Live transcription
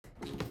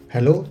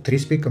Hello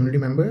 3Speak community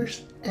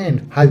members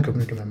and Hive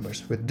community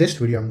members. With this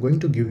video, I'm going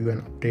to give you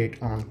an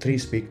update on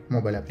 3Speak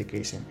mobile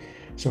application.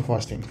 So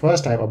first thing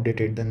first, I've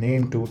updated the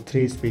name to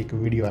 3Speak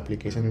video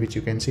application, which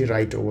you can see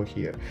right over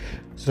here.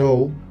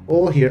 So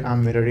over here,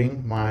 I'm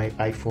mirroring my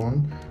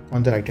iPhone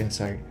on the right hand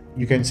side.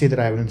 You can see that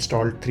I've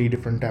installed 3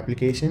 different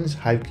applications.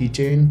 Hive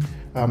Keychain,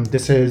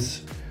 this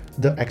is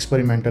the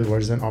experimental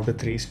version of the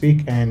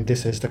 3Speak, and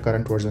this is the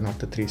current version of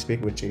the 3Speak,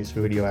 which is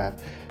video app.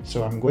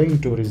 So I'm going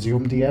to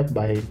resume the app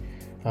by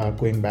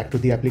going back to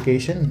the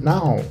application.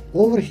 Now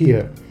over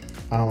here,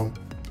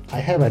 I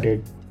have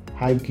added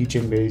Hive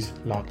Keychain based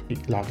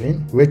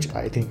login, which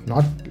I think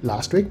not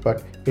last week,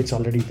 but it's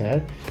already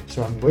there.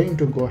 So I'm going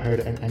to go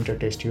ahead and enter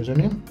test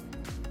username,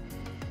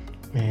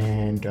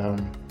 and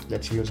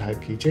let's use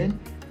Hive Keychain.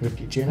 With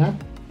Keychain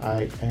app,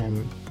 I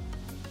am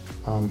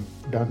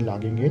done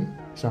logging in.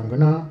 So I'm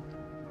gonna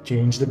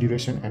change the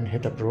duration and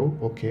hit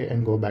approve, okay,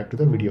 and go back to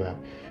the video app.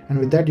 And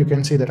with that, you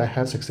can see that I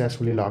have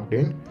successfully logged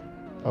in.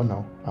 Oh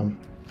no,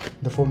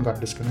 the phone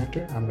got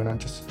disconnected. I'm gonna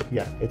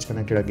it's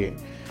connected again.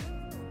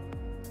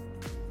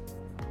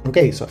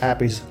 Okay, so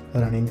app is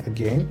running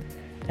again,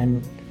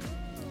 and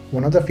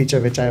one other feature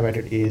which I've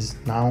added is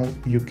now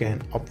you can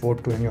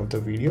upvote to any of the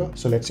video.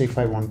 So let's say if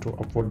I want to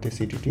upvote this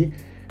CTT,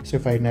 so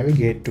if I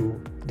navigate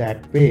to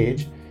that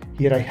page,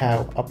 here I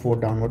have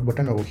upvote download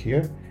button over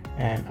here,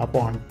 and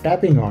upon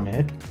tapping on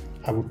it,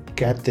 I would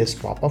get this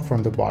pop-up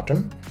from the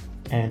bottom,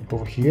 and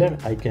over here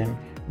I can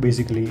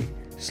basically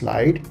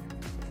slide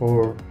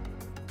for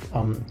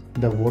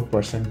the vote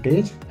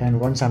percentage. And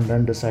once I'm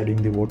done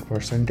deciding the vote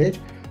percentage,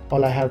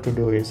 all I have to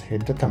do is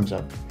hit the thumbs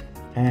up,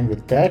 and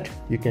with that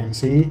you can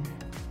see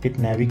it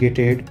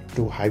navigated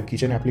to Hive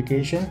Keychain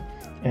application.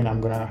 And I'm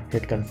gonna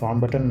hit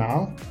confirm button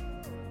now.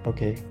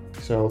 Okay,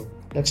 so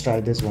let's try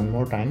this one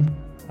more time.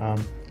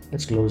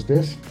 Let's close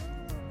this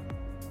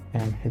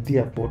and hit the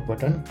upvote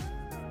button.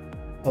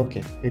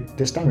 Okay,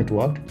 this time it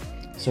worked.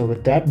 So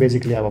with that,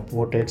 basically I've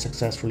upvoted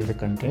successfully the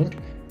content.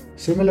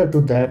 Similar to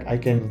that, I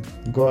can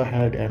go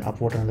ahead and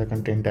upvote another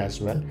content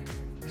as well.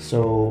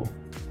 So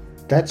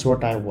that's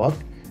what I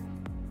worked.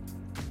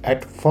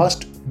 At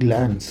first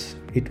glance,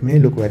 it may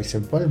look very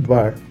simple,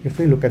 but if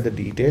we look at the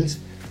details,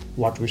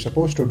 what we're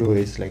supposed to do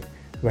is, like,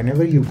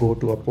 whenever you go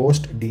to a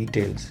post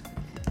details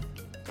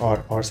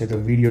or say the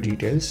video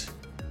details,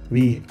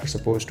 we are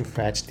supposed to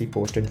fetch the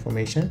post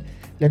information.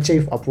 Let's say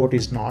if upvote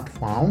is not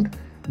found,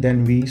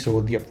 then we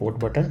show the upvote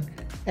button,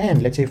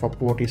 and let's say if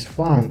upvote is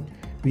found,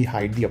 we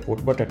hide the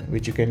upvote button,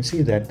 which you can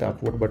see that the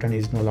upvote button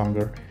is no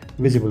longer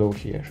visible over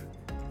here.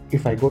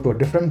 If I go to a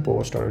different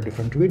post or a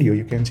different video,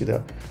 you can see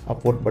the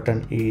upvote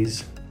button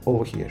is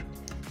over here.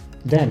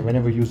 Then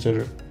whenever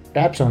user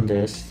taps on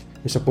this,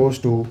 we're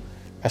supposed to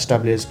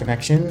establish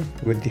connection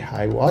with the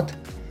HiveAuth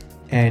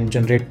and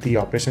generate the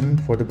operation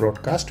for the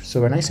broadcast.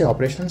 So when I say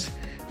operations,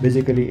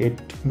 basically it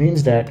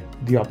means that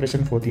the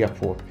operation for the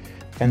upvote,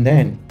 and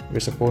then we're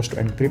supposed to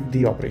encrypt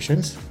the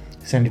operations,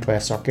 send it via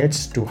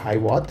sockets to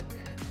HiveAuth,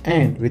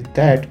 and with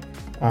that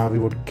we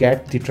would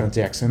get the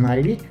transaction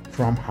ID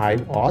from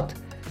HiveAuth.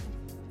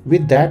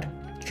 With that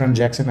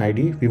transaction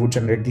ID, we would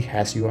generate the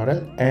hash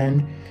URL,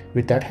 and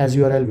with that hash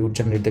URL, we would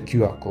generate the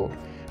QR code,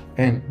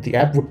 and the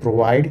app would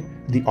provide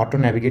the auto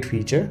navigate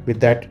feature. With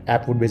that,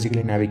 app would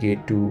basically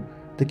navigate to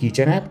the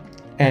Keychain app,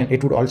 and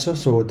it would also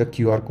show the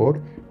QR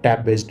code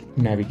tab based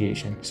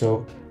navigation.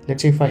 So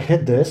let's say if I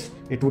hit this,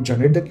 it would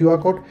generate the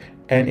QR code,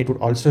 and it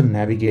would also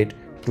navigate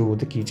to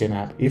the Keychain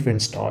app if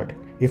installed.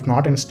 If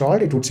not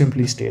installed, it would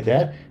simply stay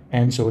there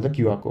and show the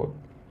QR code.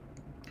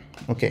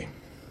 Okay,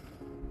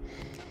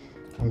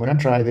 I'm gonna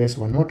try this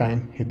one more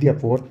time, hit the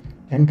upvote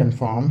and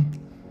confirm.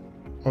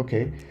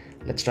 Okay,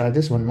 let's try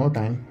this one more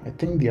time. I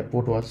think the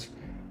upvote was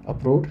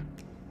approved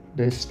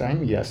this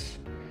time. Yes.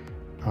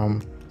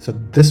 So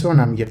this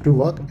one I'm yet to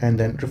work, and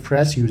then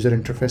refresh user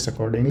interface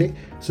accordingly.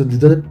 So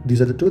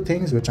these are the 2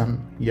 things which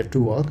I'm yet to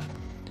work.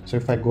 So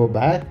if I go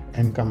back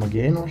and come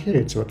again over here,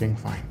 it's working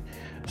fine.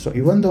 So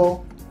even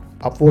though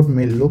upvote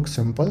may look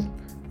simple,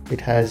 it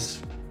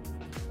has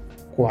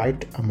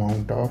quite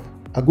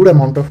a good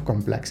amount of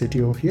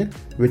complexity over here,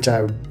 which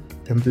I've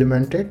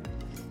implemented.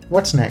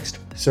 What's next?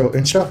 So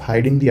instead of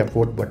hiding the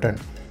upvote button,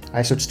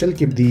 I should still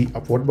keep the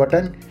upvote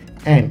button,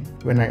 and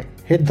when I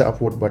hit the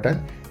upvote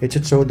button, it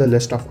should show the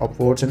list of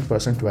upvotes and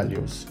percent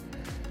values.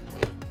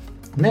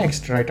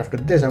 Next, right after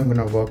this, I'm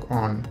gonna work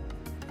on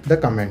the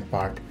comment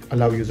part,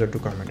 allow user to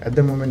comment. At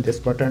the moment, this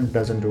button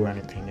doesn't do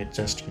anything. It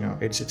just,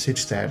 it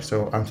sits there.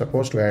 So I'm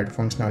supposed to add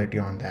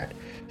functionality on that.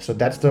 So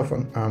that's the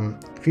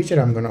feature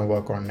I'm gonna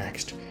work on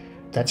next.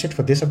 That's it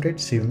for this update.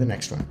 See you in the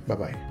next one.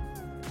 Bye-bye.